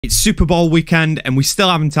It's Super Bowl weekend and we still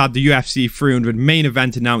haven't had the UFC 300 main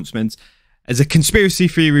event announcement. As a conspiracy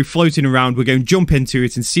theory floating around, we're going to jump into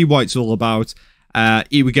it and see what it's all about.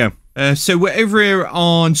 Here we go. So we're over here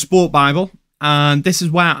on Sport Bible, and this is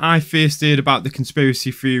where I first heard about the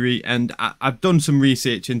conspiracy theory, and I've done some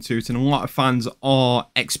research into it, and a lot of fans are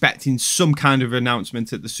expecting some kind of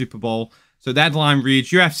announcement at the Super Bowl. So the headline reads,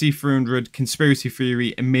 UFC 300 conspiracy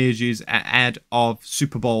theory emerges ahead of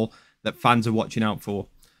Super Bowl that fans are watching out for.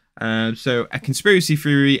 So a conspiracy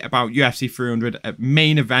theory about UFC 300 at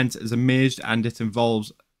main event has emerged, and it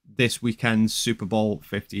involves this weekend's Super Bowl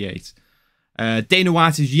 58. Dana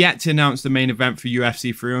White has yet to announce the main event for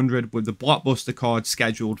UFC 300, with the blockbuster card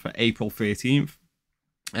scheduled for April 13th.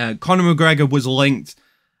 Conor McGregor was linked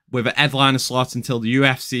with a headliner slot until the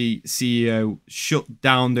UFC CEO shut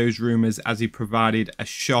down those rumours as he provided a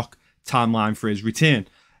shock timeline for his return.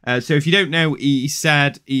 So if you don't know, he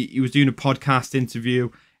said he was doing a podcast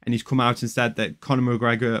interview, and he's come out and said that Conor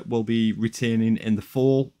McGregor will be returning in the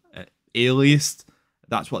fall earliest.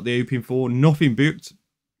 That's what they're hoping for. Nothing booked.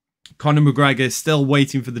 Conor McGregor is still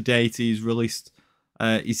waiting for the date. He's released.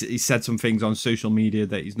 He said some things on social media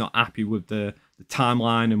that he's not happy with the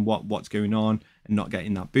timeline and what's going on and not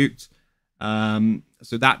getting that booked.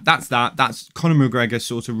 So that's that. That's Conor McGregor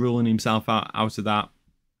sort of ruling himself out of that.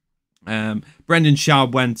 Brendan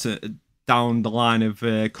Schaub went down the line of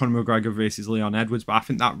Conor McGregor versus Leon Edwards, but I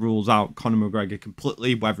think that rules out Conor McGregor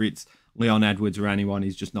completely. Whether it's Leon Edwards or anyone,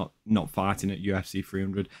 he's just not fighting at UFC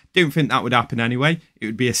 300. Don't think that would happen anyway. It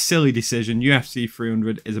would be a silly decision. UFC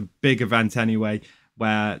 300 is a big event anyway,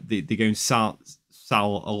 where they're going to sell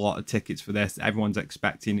a lot of tickets for this. Everyone's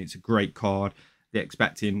expecting it's a great card. They're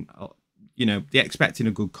expecting, they're expecting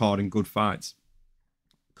a good card and good fights.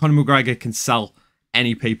 Conor McGregor can sell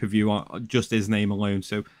any pay-per-view on just his name alone,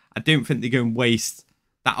 so I don't think they're going to waste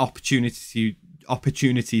that opportunity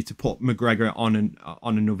to put McGregor on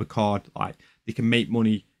another card. Like, they can make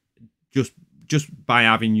money just by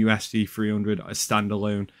having UFC 300 as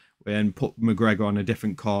standalone, and put McGregor on a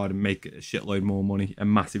different card and make a shitload more money, a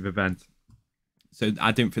massive event. So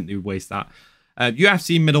I don't think they would waste that.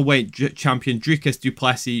 UFC middleweight champion Dricus du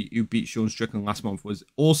Plessis, who beat Sean Strickland last month, was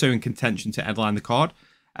also in contention to headline the card.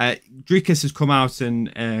 Dricus has come out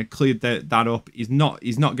and cleared that up. He's not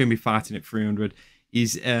going to be fighting at 300.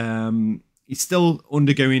 He's still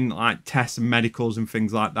undergoing like tests and medicals and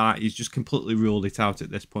things like that. He's just completely ruled it out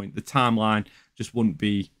at this point. The timeline just wouldn't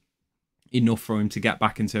be enough for him to get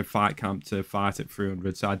back into a fight camp to fight at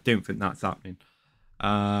 300. So I don't think that's happening.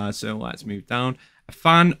 So let's move down. A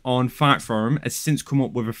fan on Fight Forum has since come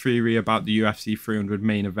up with a theory about the UFC 300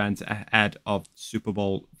 main event ahead of Super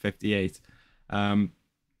Bowl 58.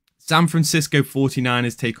 San Francisco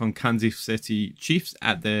 49ers take on Kansas City Chiefs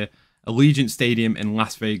at the Allegiant Stadium in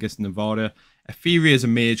Las Vegas, Nevada. A theory has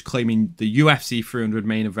emerged claiming the UFC 300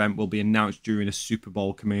 main event will be announced during a Super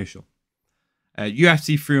Bowl commercial.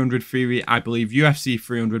 UFC 300 theory: I believe UFC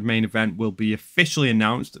 300 main event will be officially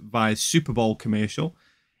announced via Super Bowl commercial.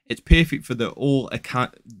 It's perfect for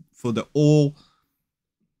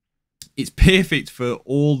It's perfect for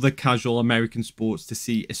all the casual American sports to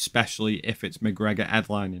see, especially if it's McGregor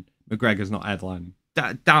headlining. McGregor's not headlining.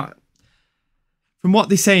 That from what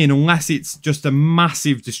they're saying, unless it's just a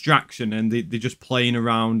massive distraction and they're just playing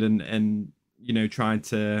around and trying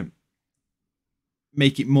to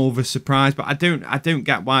make it more of a surprise. But I don't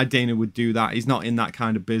get why Dana would do that. He's not in that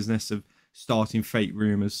kind of business of starting fake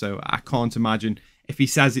rumors. So I can't imagine if he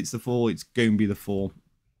says it's the fall, it's going to be the fall.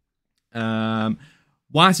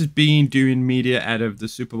 White has been doing media ahead of the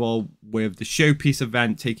Super Bowl, with the showpiece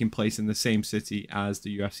event taking place in the same city as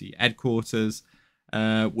the UFC headquarters,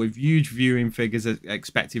 with huge viewing figures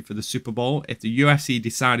expected for the Super Bowl. If the UFC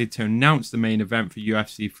decided to announce the main event for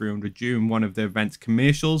UFC 300 during one of the event's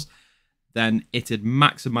commercials, then it had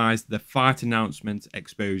maximized the fight announcement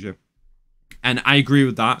exposure. And I agree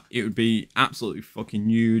with that. It would be absolutely fucking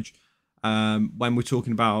huge. When we're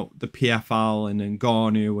talking about the PFL and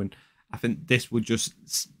Ngannou, and I think this would just,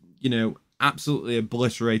 absolutely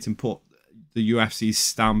obliterate and put the UFC's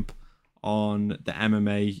stamp on the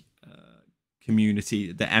MMA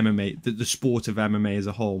community, the sport of MMA as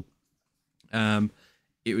a whole.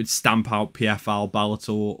 It would stamp out PFL, Bellator,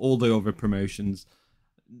 all the other promotions.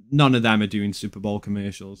 None of them are doing Super Bowl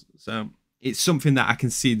commercials. So it's something that I can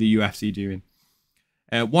see the UFC doing.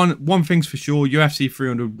 One thing's for sure, UFC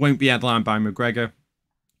 300 won't be headlined by McGregor.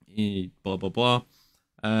 Blah, blah, blah.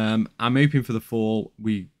 I'm hoping for the fall.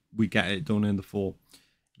 We get it done in the fall.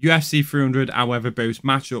 UFC 300, however, boasts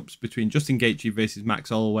matchups between Justin Gaethje versus Max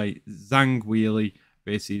Holloway, Zhang Weili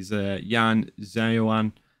versus Yan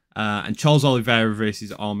Zhaoyan, and Charles Oliveira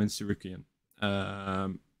versus Arman Tsarukyan.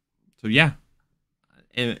 So yeah,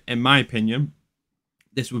 in my opinion,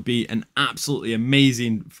 this would be an absolutely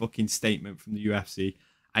amazing fucking statement from the UFC.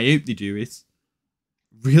 I hope they do it.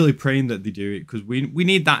 Really praying that they do it, because we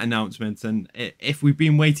need that announcement. And if we've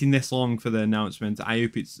been waiting this long for the announcement, I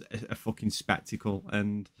hope it's a fucking spectacle.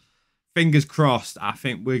 And fingers crossed, I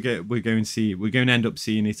think we're going to end up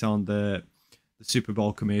seeing it on the Super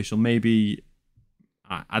Bowl commercial. Maybe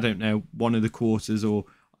I don't know, one of the quarters or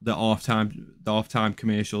the halftime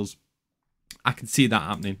commercials. I can see that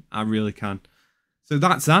happening. I really can. So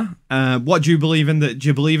that's that. What do you believe in? Do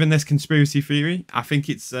you believe in this conspiracy theory? I think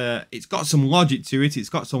it's got some logic to it. It's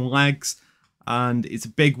got some legs, and it's a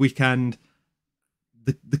big weekend.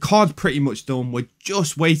 The card's pretty much done. We're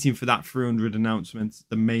just waiting for that 300 announcement,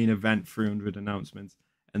 the main event 300 announcement,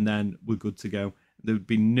 and then we're good to go. There would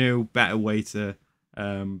be no better way to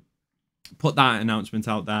put that announcement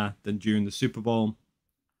out there than during the Super Bowl.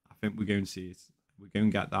 I think we're going to see it. We're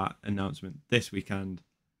going to get that announcement this weekend.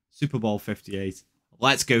 Super Bowl 58.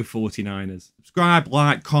 Let's go 49ers. Subscribe,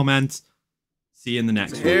 like, comment. See you in the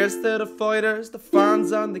next one. Here's to the fighters, the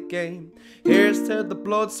fans and the game. Here's to the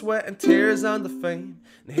blood, sweat and tears and the fame.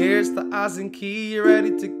 And here's to Az and Key,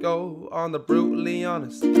 ready to go on the brutally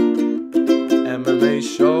honest MMA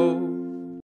show.